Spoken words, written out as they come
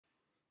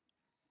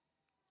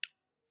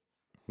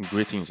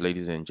Greetings,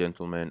 ladies and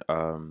gentlemen.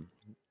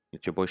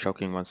 It's your boy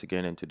XAUKING once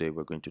again, and today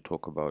we're going to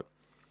talk about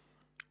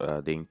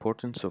the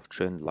importance of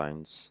trend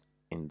lines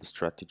in the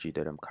strategy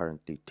that I'm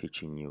currently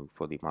teaching you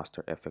for the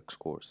Master FX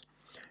course.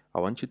 I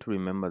want you to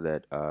remember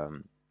that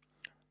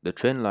the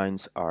trend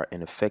lines are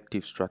an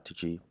effective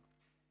strategy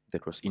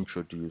that was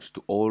introduced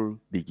to all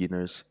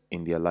beginners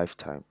in their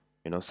lifetime.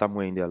 You know,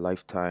 somewhere in their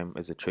lifetime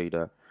as a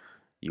trader,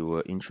 you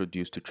were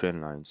introduced to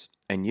trend lines.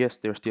 And yes,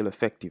 they're still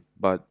effective,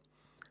 but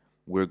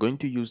we're going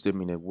to use them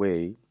in a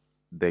way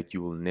that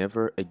you will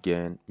never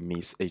again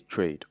miss a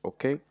trade.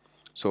 Okay,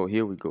 so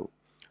here we go.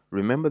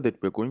 Remember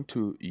that we're going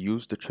to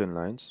use the trend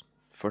lines.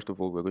 First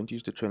of all, we're going to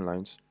use the trend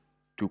lines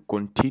to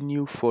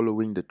continue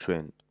following the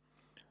trend,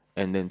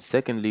 and then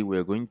secondly,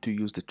 we're going to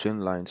use the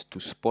trend lines to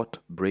spot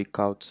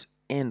breakouts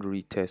and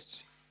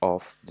retests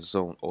of the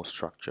zone or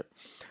structure.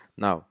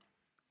 Now,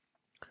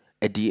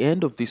 at the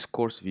end of this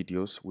course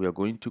videos, we are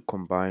going to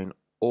combine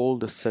all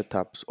the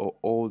setups or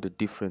all the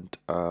different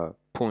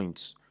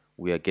points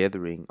we are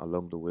gathering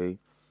along the way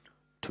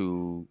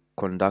to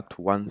conduct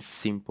one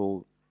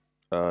simple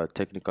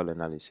technical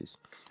analysis.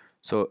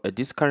 So at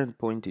this current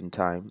point in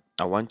time,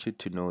 I want you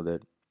to know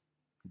that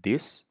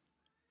this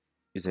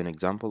is an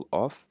example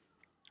of,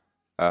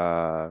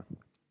 let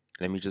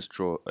me just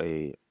draw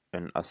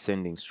an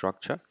ascending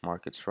structure,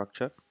 market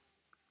structure.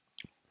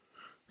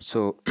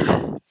 So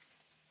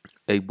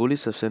a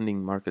bullish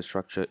ascending market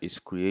structure is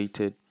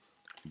created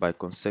by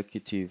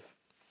consecutive,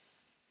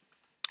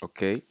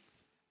 okay,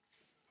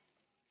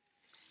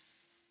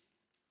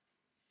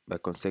 by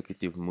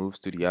consecutive moves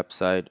to the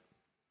upside,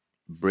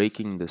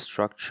 breaking the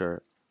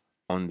structure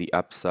on the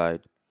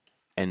upside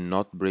and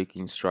not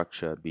breaking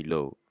structure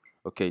below.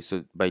 Okay,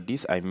 so by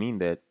this I mean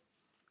that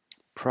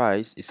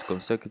price is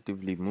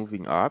consecutively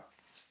moving up,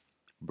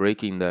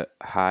 breaking the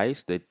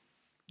highs that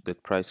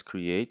price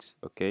creates.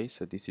 Okay,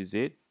 so this is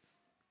it.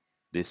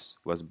 This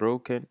was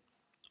broken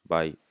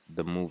by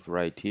the move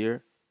right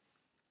here,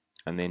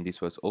 and then this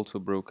was also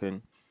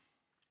broken.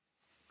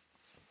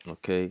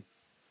 Okay,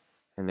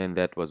 and then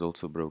that was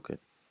also broken.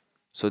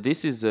 So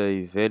this is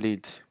a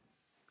valid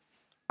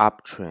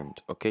uptrend.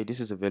 Okay, this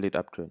is a valid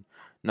uptrend.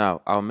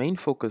 Now our main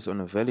focus on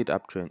a valid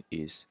uptrend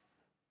is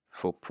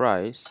for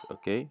price,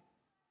 okay,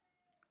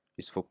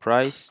 is for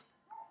price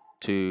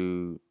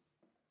to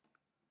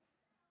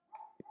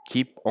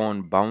keep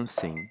on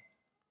bouncing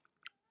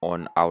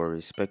on our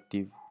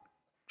respective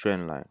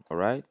trend line. All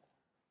right,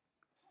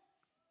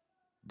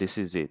 this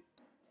is it.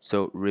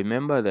 So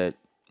remember that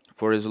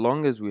for as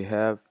long as we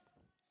have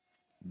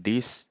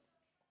these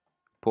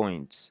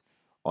points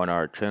on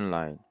our trend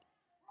line,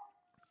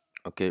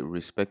 okay,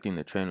 respecting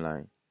the trend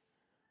line,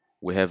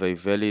 we have a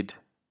valid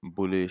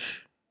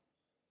bullish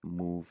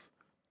move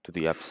to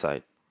the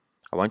upside.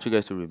 I want you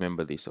guys to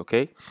remember this,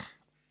 okay?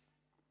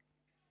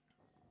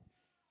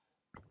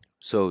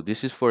 So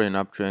this is for an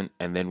uptrend,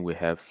 and then we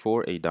have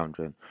for a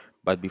downtrend.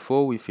 But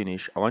before we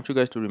finish, I want you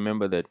guys to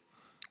remember that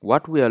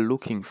what we are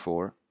looking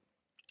for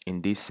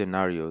in these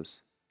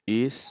scenarios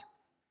is,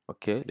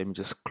 okay, let me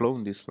just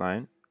clone this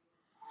line,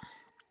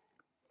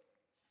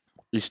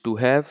 is to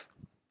have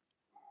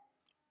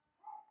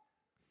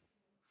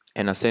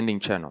an ascending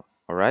channel.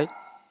 All right,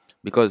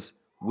 because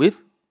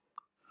with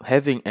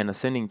having an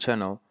ascending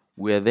channel,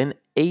 we are then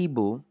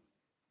able,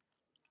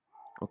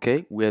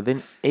 okay, we are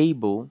then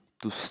able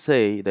to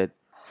say that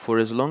for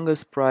as long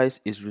as price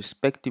is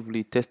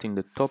respectively testing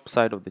the top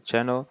side of the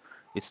channel,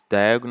 it's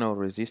diagonal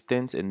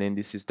resistance, and then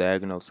this is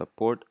diagonal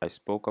support. I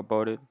spoke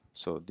about it,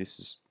 so this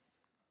is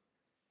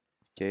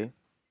okay.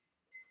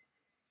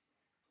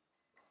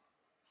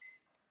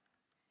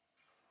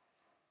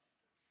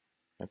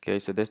 Okay,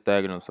 so that's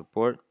diagonal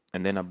support,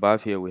 and then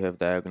above here we have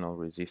diagonal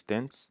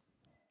resistance.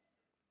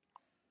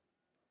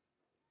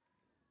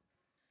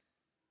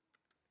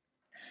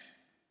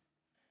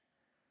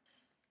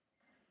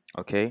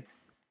 Okay,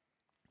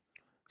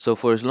 so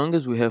for as long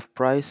as we have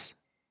price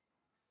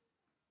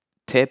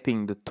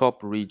tapping the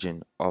top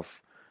region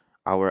of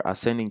our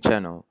ascending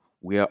channel,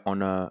 we are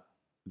on a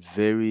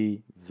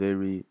very,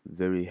 very,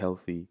 very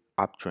healthy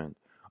uptrend.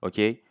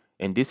 Okay,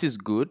 and this is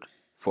good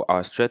for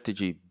our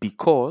strategy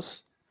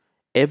because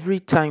every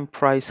time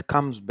price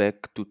comes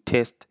back to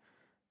test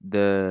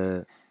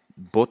the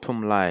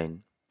bottom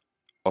line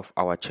of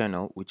our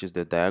channel, which is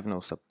the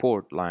diagonal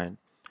support line,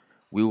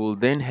 we will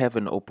then have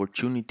an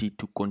opportunity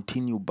to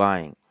continue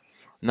buying.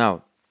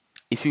 Now,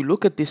 if you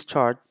look at this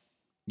chart,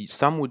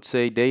 some would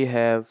say they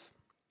have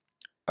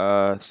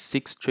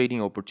 6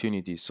 trading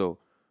opportunities. So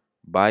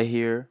buy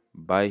here,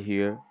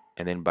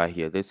 and then buy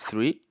here. That's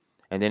 3.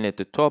 And then at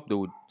the top, they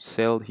would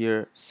sell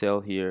here,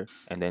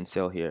 and then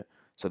sell here.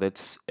 So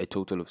that's a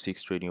total of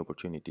 6 trading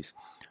opportunities.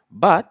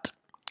 But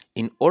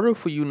in order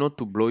for you not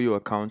to blow your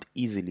account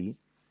easily,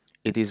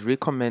 it is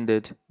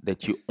recommended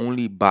that you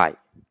only buy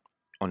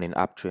on an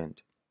uptrend.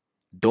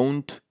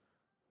 Don't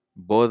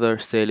bother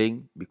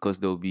selling because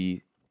there'll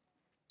be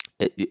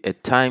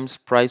at times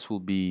price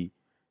will be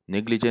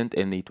negligent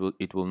and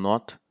it will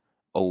not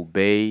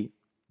obey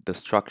the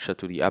structure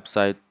to the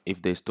upside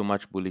if there's too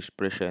much bullish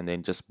pressure and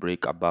then just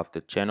break above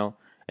the channel,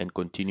 and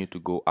continue to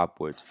go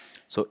upwards.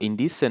 So in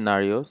these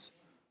scenarios,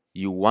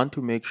 you want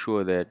to make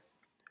sure that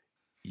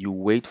you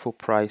wait for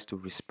price to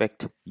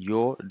respect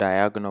your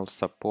diagonal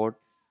support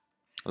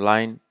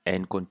line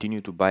and continue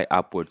to buy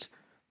upwards.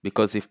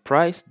 Because if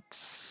price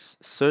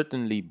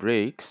certainly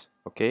breaks,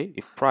 okay,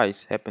 if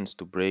price happens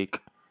to break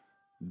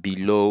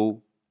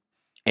below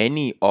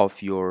any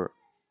of your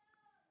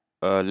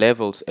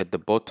levels at the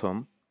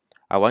bottom,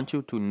 I want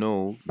you to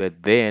know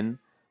that then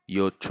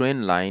your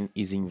trend line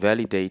is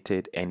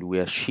invalidated and we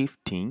are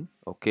shifting,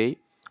 okay?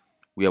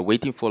 We are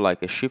waiting for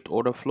like a shift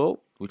order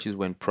flow, which is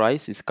when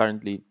price is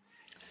currently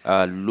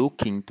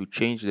looking to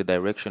change the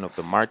direction of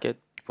the market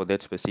for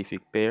that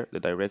specific pair, the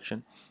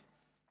direction.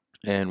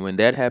 And when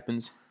that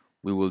happens,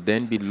 we will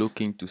then be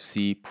looking to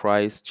see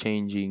price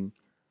changing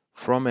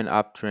from an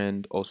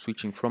uptrend or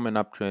switching from an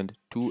uptrend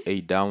to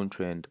a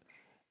downtrend.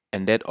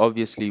 And that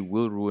obviously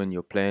will ruin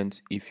your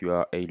plans if you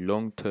are a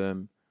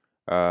long-term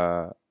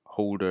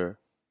holder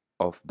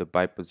of the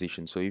buy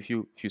position. So if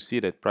you see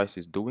that price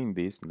is doing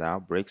this now,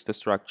 breaks the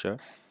structure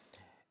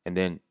and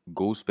then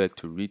goes back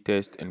to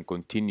retest and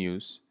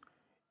continues,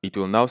 it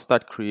will now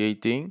start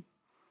creating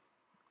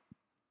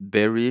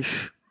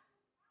bearish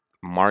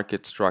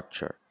market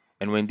structure.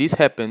 And when this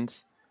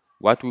happens,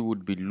 what we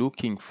would be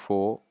looking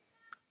for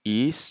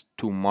is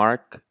to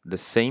mark the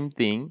same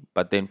thing,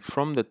 but then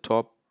from the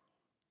top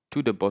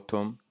to the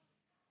bottom,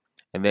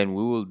 and then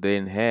we will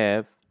then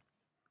have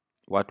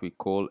what we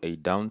call a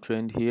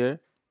downtrend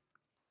here.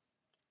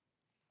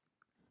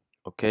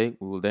 Okay,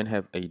 we will then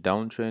have a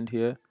downtrend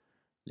here.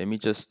 Let me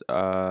just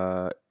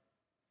draw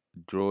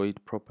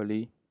it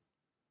properly.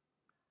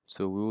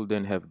 So we will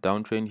then have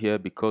downtrend here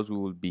because we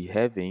will be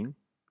having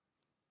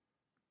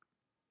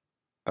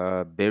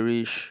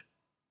bearish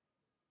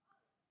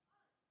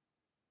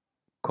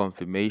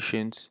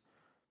confirmations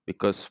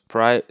because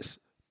price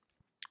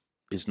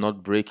is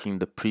not breaking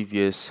the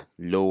previous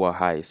lower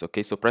highs.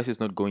 Okay, so price is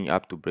not going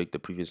up to break the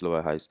previous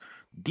lower highs.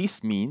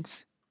 This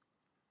means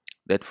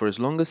that for as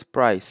long as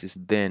price is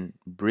then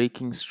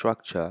breaking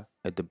structure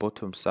at the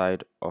bottom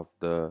side of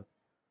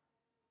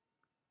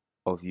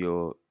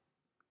your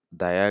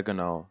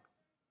diagonal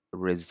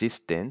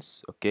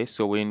resistance, okay,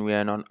 so when we are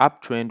on an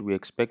uptrend we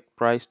expect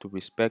price to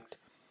respect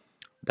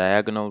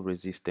diagonal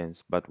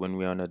resistance, but when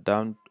we are on a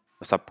down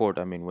support,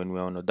 when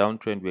we're on a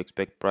downtrend we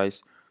expect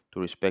price to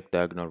respect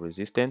diagonal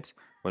resistance.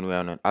 When we're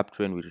on an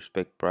uptrend we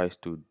expect price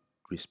to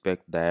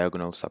respect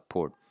diagonal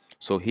support.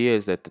 So here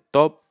is at the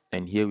top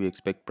and here we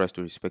expect price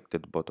to respect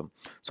at the bottom.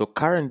 So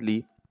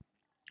currently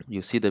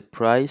you see that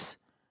price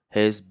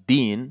has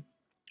been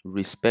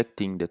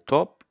respecting the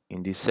top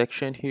in this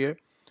section here,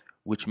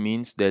 which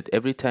means that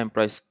every time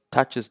price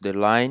touches the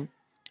line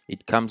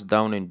it comes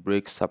down and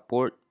breaks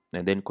support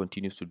and then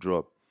continues to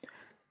drop.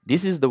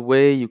 This is the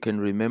way you can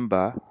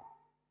remember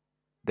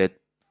that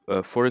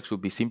Forex will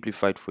be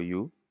simplified for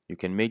you. You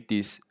can make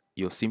this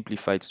your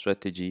simplified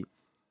strategy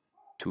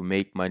to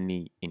make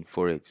money in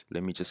Forex.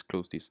 Let me just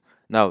close this.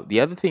 Now, the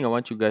other thing I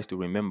want you guys to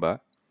remember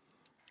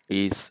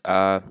is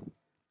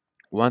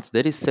once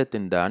that is said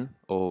and done,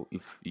 or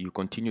if you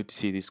continue to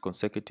see these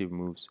consecutive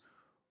moves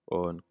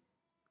on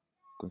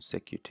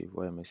consecutive,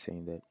 why am I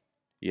saying that?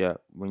 Yeah,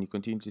 when you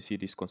continue to see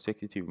these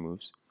consecutive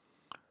moves,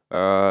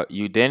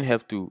 you then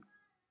have to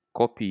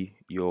copy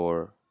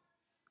your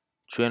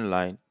trend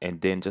line and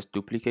then just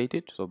duplicate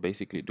it. So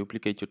basically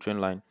duplicate your trend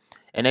line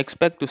and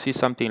expect to see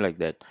something like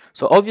that.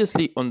 So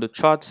obviously on the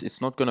charts it's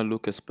not going to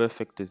look as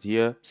perfect as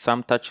here.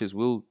 Some touches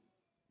will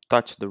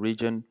touch the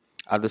region,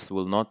 others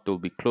will not, they'll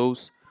be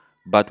close,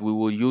 but we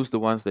will use the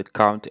ones that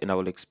count and I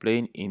will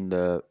explain in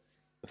the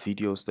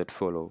videos that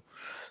follow.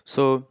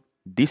 So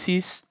this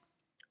is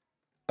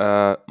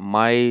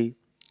my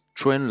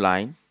trend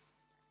line,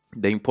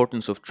 the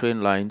importance of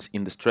trend lines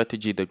in the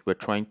strategy that we're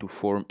trying to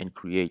form and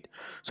create.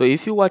 So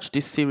if you watch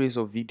this series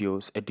of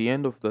videos, at the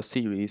end of the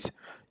series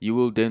you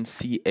will then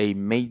see a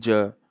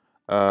major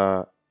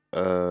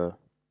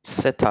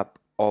setup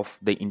of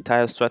the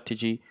entire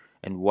strategy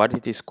and what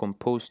it is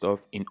composed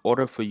of in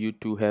order for you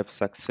to have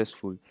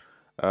successful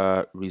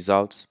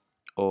results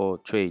or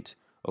trades.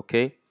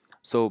 Okay,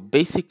 so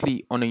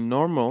basically on a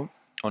normal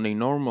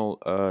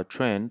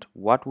trend,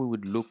 what we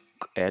would look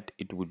at,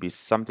 it would be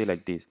something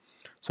like this.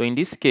 So in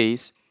this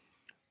case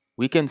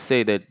we can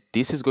say that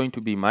this is going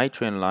to be my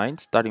trend line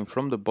starting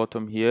from the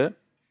bottom here,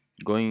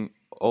 going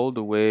all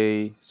the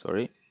way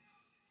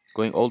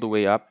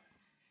up.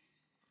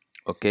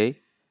 Okay,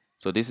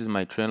 so this is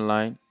my trend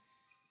line.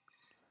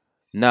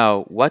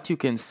 Now what you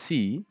can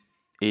see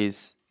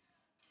is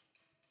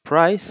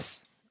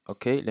price,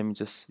 okay, let me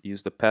just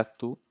use the path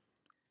tool.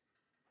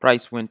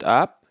 Price went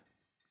up,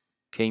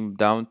 came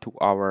down to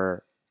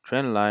our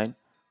trend line,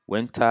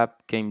 went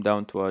up, came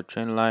down to our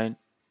trend line,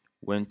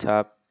 went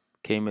up,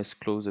 came as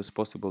close as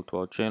possible to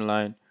our trend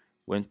line,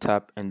 went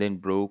up and then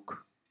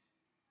broke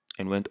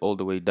and went all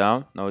the way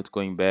down. Now it's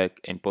going back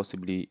and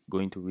possibly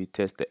going to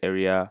retest the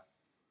area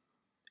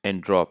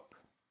and drop.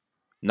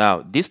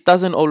 Now this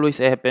doesn't always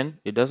happen.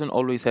 It doesn't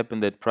always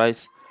happen that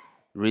price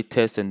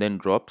retests and then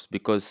drops,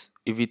 because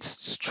if it's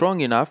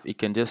strong enough, it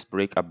can just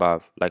break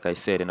above, like I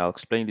said, and I'll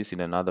explain this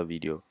in another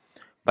video.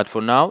 But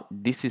for now,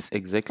 this is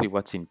exactly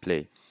what's in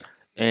play.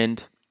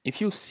 And if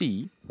you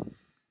see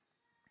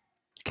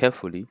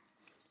carefully,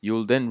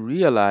 you'll then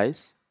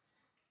realize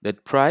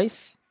that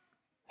price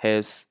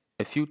has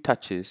a few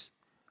touches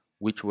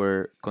which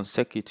were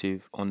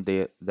consecutive on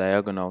the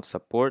diagonal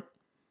support.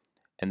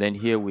 And then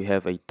here we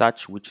have a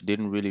touch which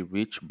didn't really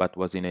reach but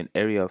was in an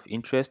area of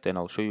interest. And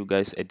I'll show you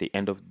guys at the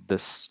end of the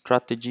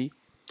strategy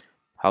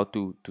how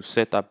to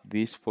set up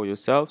this for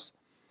yourselves.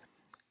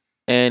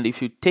 And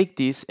if you take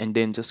this and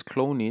then just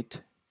clone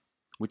it,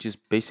 which is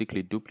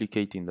basically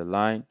duplicating the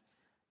line,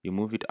 you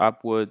move it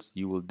upwards,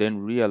 you will then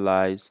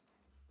realize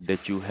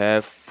that you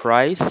have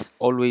price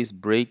always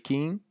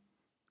breaking.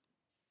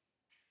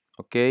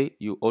 Okay,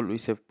 you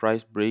always have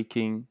price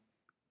breaking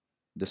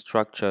the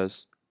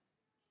structures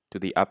to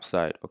the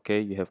upside. Okay,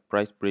 you have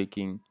price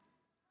breaking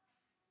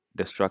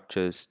the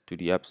structures to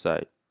the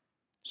upside.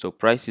 So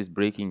price is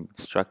breaking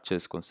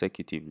structures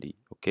consecutively,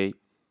 okay,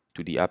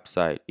 to the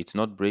upside. It's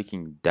not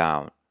breaking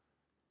down.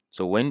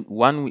 So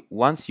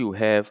once you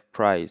have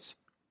price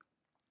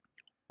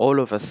all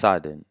of a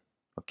sudden,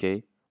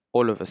 okay,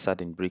 all of a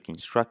sudden breaking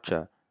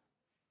structure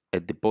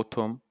at the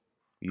bottom,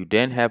 you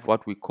then have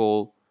what we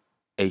call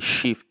a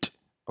shift.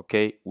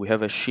 Okay, we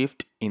have a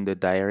shift in the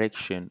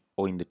direction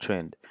or in the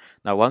trend.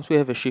 Now once we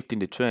have a shift in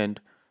the trend,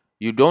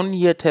 you don't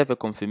yet have a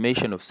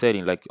confirmation of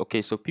selling. Like,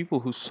 okay, so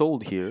people who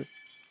sold here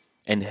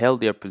and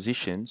held their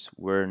positions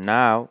are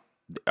now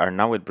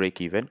at break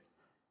even,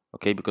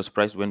 okay, because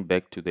price went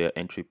back to their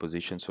entry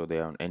position, so they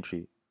are on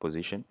entry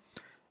position.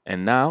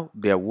 And now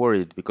they are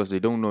worried because they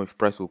don't know if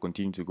price will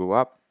continue to go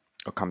up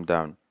or come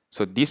down.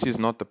 So this is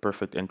not the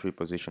perfect entry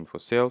position for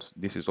sales.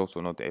 This is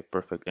also not a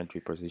perfect entry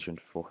position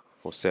for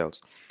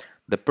sales.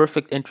 The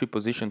perfect entry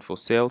position for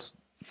sales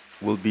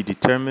will be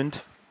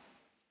determined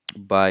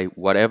by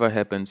whatever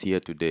happens here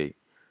today.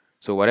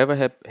 So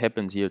whatever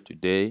happens here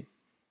today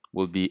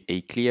will be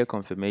a clear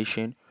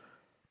confirmation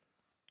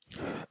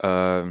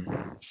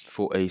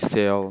for a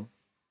sale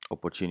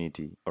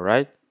opportunity. All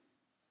right.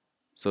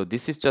 So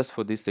this is just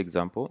for this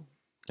example.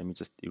 Let me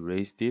just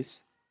erase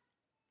this.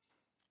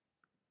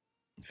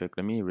 In fact,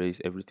 let me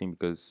erase everything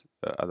because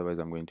otherwise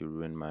I'm going to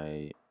ruin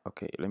my...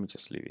 Okay, let me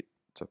just leave it.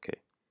 It's okay.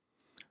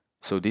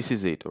 So this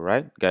is it, all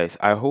right, guys.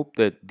 I hope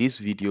that this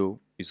video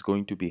is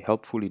going to be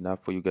helpful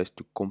enough for you guys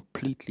to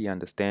completely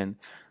understand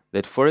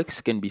that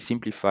Forex can be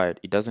simplified.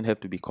 It doesn't have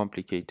to be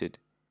complicated.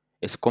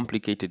 As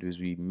complicated as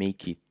we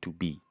make it to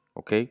be,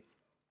 okay?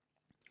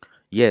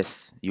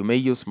 Yes, you may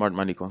use smart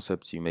money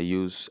concepts. You may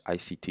use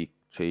ICT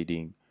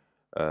trading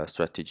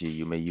strategy.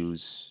 You may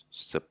use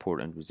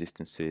support and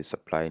resistances,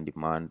 supply and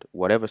demand,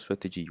 whatever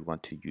strategy you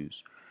want to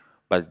use.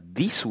 But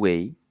this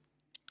way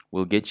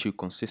will get you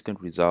consistent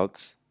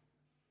results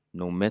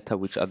no matter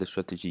which other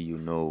strategy you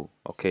know,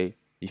 okay?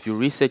 If you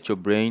reset your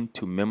brain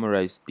to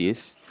memorize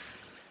this,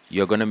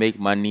 you're going to make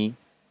money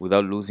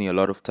without losing a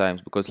lot of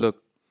times. Because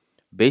look,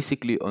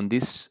 basically on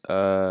this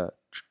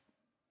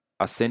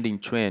ascending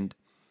trend,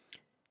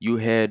 you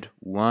had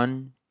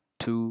 1,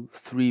 2,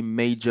 3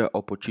 major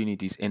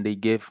opportunities and they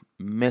gave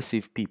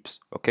massive peeps,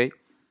 okay?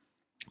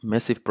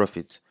 Massive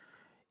profits.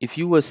 If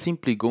you were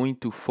simply going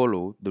to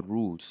follow the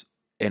rules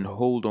and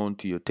hold on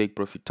to your take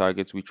profit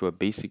targets, which were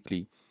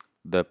basically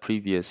the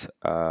previous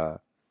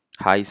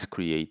highs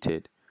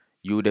created,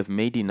 you would have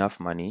made enough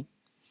money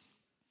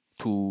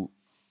to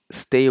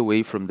stay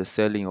away from the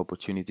selling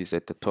opportunities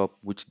at the top,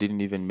 which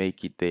didn't even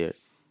make it there.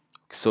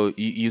 So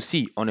you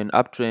see on an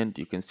uptrend,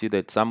 you can see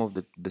that some of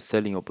the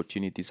selling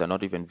opportunities are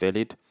not even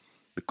valid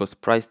because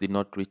price did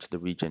not reach the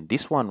region.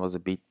 This one was a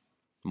bit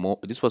more,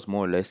 this was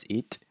more or less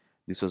it.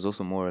 This was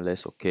also more or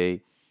less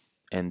okay.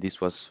 And this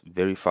was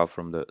very far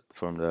from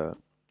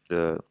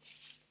the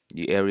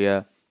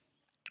area.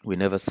 We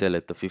never sell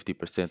at the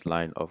 50%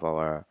 line of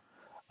our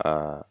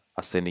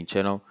ascending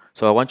channel.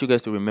 So I want you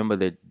guys to remember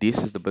that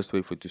this is the best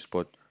way for you to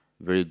spot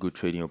very good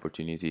trading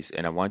opportunities,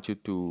 and I want you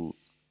to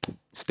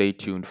stay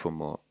tuned for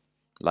more.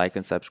 Like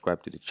and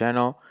subscribe to the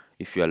channel.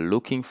 If you are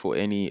looking for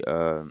any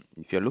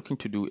if you're looking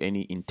to do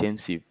any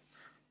intensive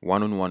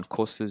one-on-one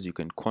courses, you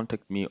can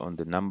contact me on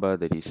the number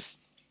that is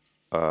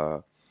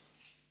at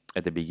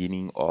the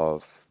beginning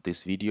of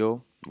this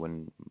video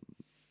when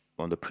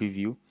on the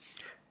preview.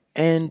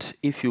 And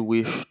if you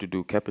wish to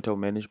do capital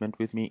management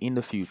with me in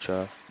the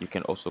future, you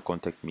can also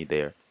contact me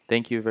there.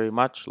 Thank you very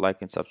much.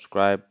 Like and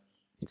subscribe.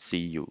 See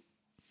you.